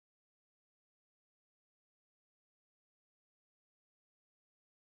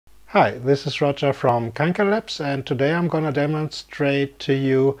Hi, this is Roger from Labs, and today I'm going to demonstrate to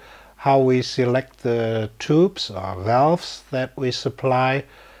you how we select the tubes or valves that we supply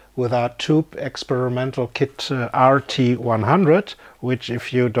with our tube experimental kit RT100, which,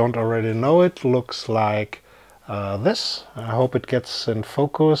 if you don't already know it, looks like this. I hope it gets in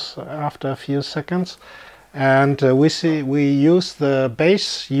focus after a few seconds. And we use the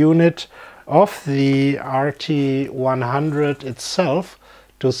base unit of the RT100 itself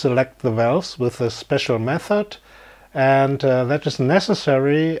to select the valves with a special method, and that is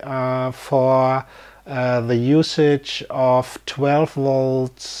necessary for the usage of 12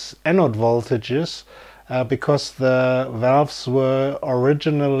 volts anode voltages, because the valves were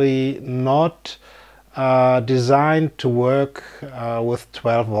originally not designed to work with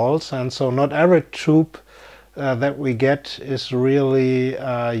 12 volts, and so not every tube that we get is really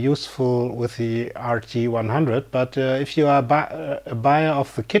useful with the RT100, but if you are a buyer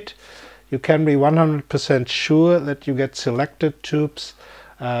of the kit, you can be 100% sure that you get selected tubes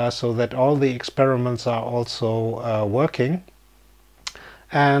so that all the experiments are also working.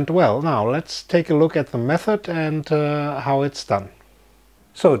 And well, now let's take a look at the method and how it's done.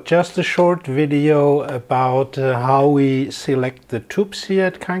 So just a short video about how we select the tubes here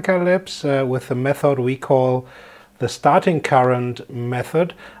at Labs with the method we call the StartingCurrent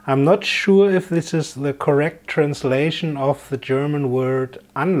method. I'm not sure if this is the correct translation of the German word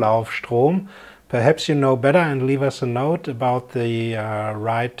Anlaufstrom. Perhaps you know better and leave us a note about the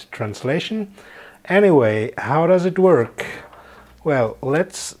right translation. Anyway, how does it work? Well,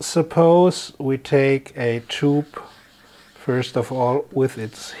 let's suppose we take a tube first of all with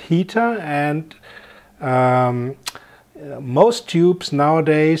its heater, and most tubes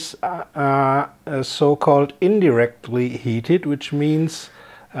nowadays are so-called indirectly heated, which means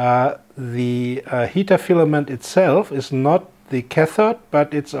the heater filament itself is not the cathode,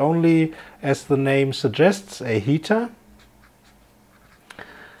 but it's only, as the name suggests, a heater.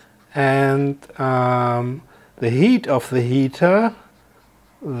 And the heat of the heater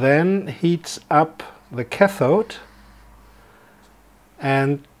then heats up the cathode,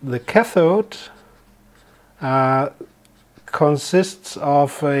 and the cathode consists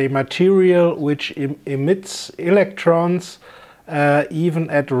of a material which emits electrons even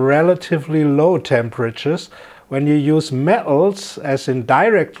at relatively low temperatures. When you use metals, as in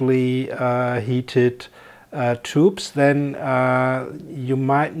directly heated tubes, then you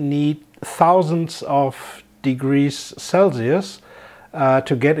might need thousands of degrees Celsius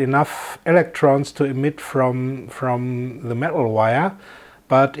to get enough electrons to emit from the metal wire.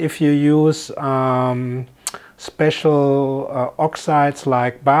 But if you use special oxides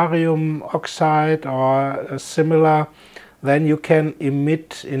like barium oxide or similar, then you can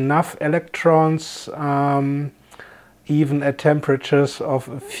emit enough electrons even at temperatures of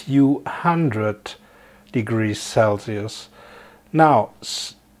a few hundred degrees Celsius. Now,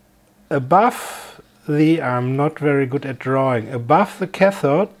 above I'm not very good at drawing. Above the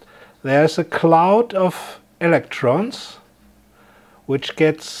cathode there's a cloud of electrons, which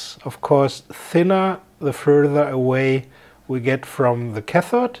gets, of course, thinner the further away we get from the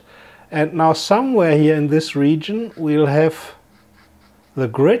cathode. And now somewhere here in this region we'll have the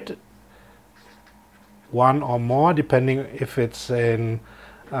grid, one or more, depending if it's a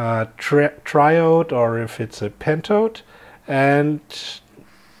triode or if it's a pentode. And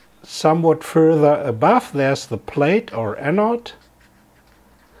somewhat further above there's the plate or anode.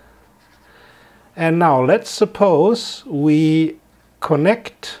 And now let's suppose we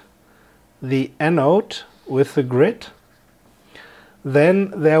connect the anode with the grid.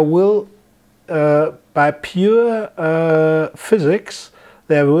 Then there will, by pure physics,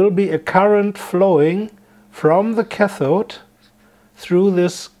 there will be a current flowing from the cathode through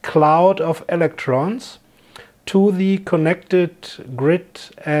this cloud of electrons to the connected grid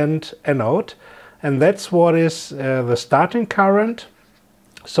and anode, and that's what is the starting current.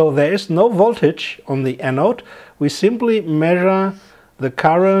 So there is no voltage on the anode. We simply measure the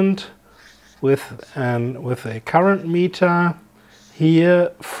current with a current meter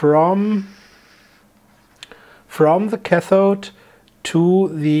here from the cathode to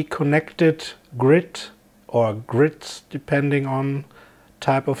the connected grid or grids, depending on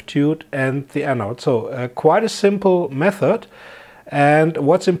type of tube, and the anode. So quite a simple method. And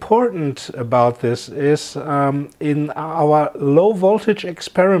what's important about this is in our low voltage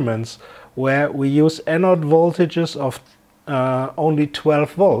experiments, where we use anode voltages of only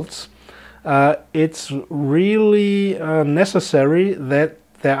 12 volts, it's really necessary that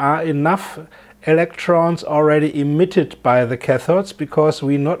there are enough electrons already emitted by the cathodes, because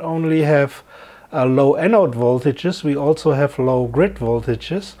we not only have low anode voltages, we also have low grid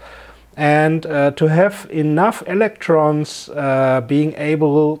voltages. And to have enough electrons being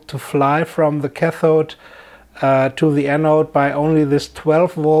able to fly from the cathode to the anode by only this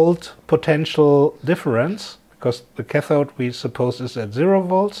 12-volt potential difference, because the cathode we suppose is at 0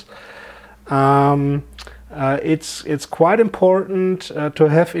 volts, it's quite important to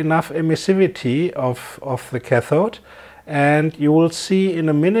have enough emissivity of the cathode. And you will see in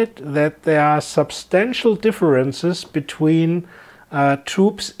a minute that there are substantial differences between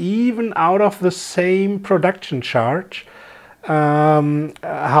tubes even out of the same production charge,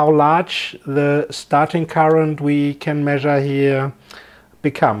 how large the starting current we can measure here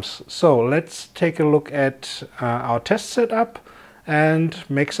becomes. So let's take a look at our test setup and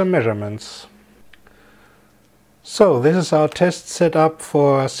make some measurements. So this is our test setup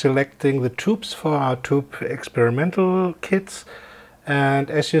for selecting the tubes for our tube experimental kits.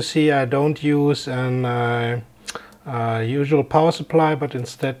 And as you see, I don't use an usual power supply, but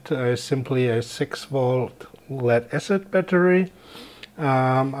instead simply a 6-volt lead acid battery.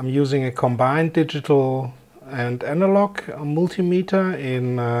 I'm using a combined digital and analog multimeter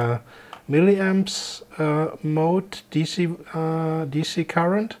in milliamps mode, DC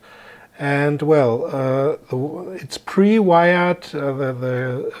current. And well, it's pre-wired,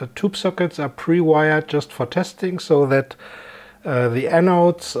 the tube sockets are pre-wired just for testing, so that the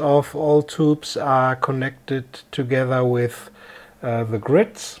anodes of all tubes are connected together with the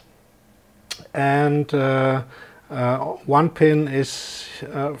grids. And one pin is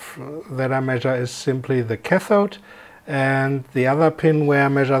that I measure is simply the cathode, and the other pin where I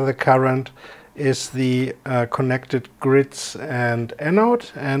measure the current is the connected grids and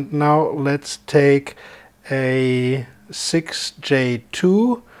anode. And now let's take a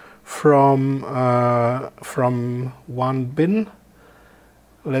 6J2 from one bin.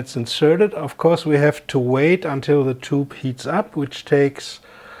 Let's insert it. Of course, we have to wait until the tube heats up, which takes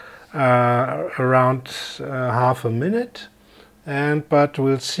around half a minute. But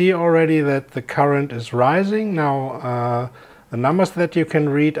we'll see already that the current is rising. Now the numbers that you can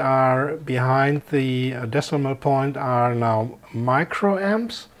read are behind the decimal point are now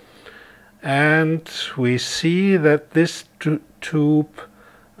microamps, and we see that this tube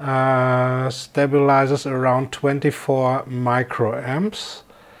stabilizes around 24 microamps.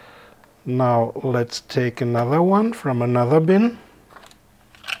 Now let's take another one from another bin.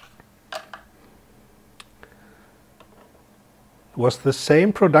 It was the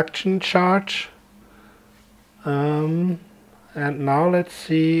same production charge. And now let's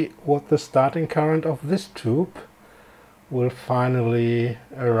see what the starting current of this tube will finally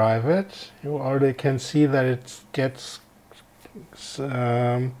arrive at. You already can see that it gets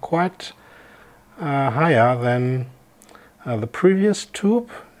quite higher than the previous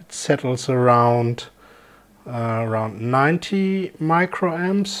tube. It settles around 90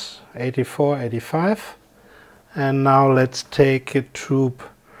 microamps, 84, 85. And now let's take a tube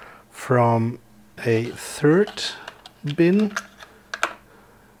from a third bin,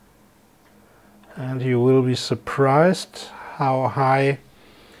 and you will be surprised how high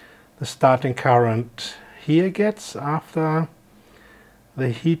the starting current here gets after the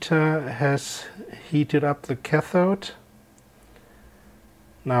heater has heated up the cathode.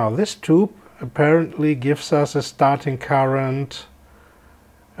 Now this tube apparently gives us a starting current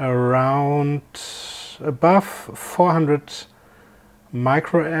around above 400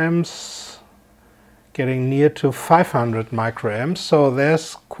 microamps, getting near to 500 microamps. So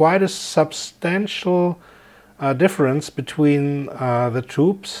there's quite a substantial difference between the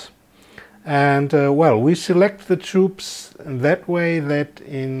tubes. And well, we select the tubes that way that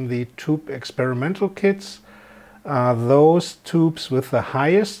in the tube experimental kits, those tubes with the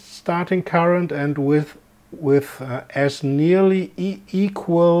highest starting current and with as nearly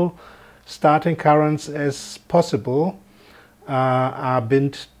equal starting currents as possible are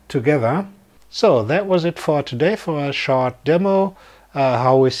binned together. So that was it for today, for a short demo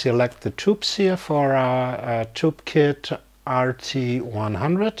how we select the tubes here for our tube kit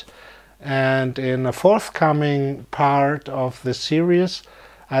RT100. And in a forthcoming part of the series,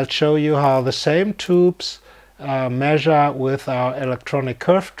 I'll show you how the same tubes measure with our electronic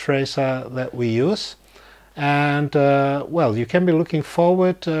curve tracer that we use. And well, you can be looking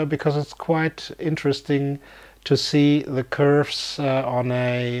forward because it's quite interesting to see the curves on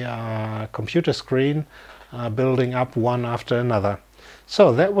a computer screen building up one after another.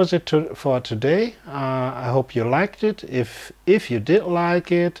 So that was it for today. I hope you liked it. If you did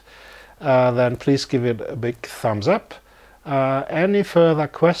like it, then please give it a big thumbs up. Any further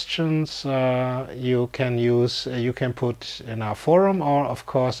questions you can put in our forum, or of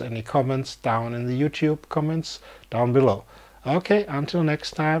course any comments down in the YouTube comments down below. Okay, until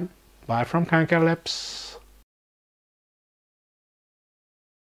next time, bye from Kanker Labs.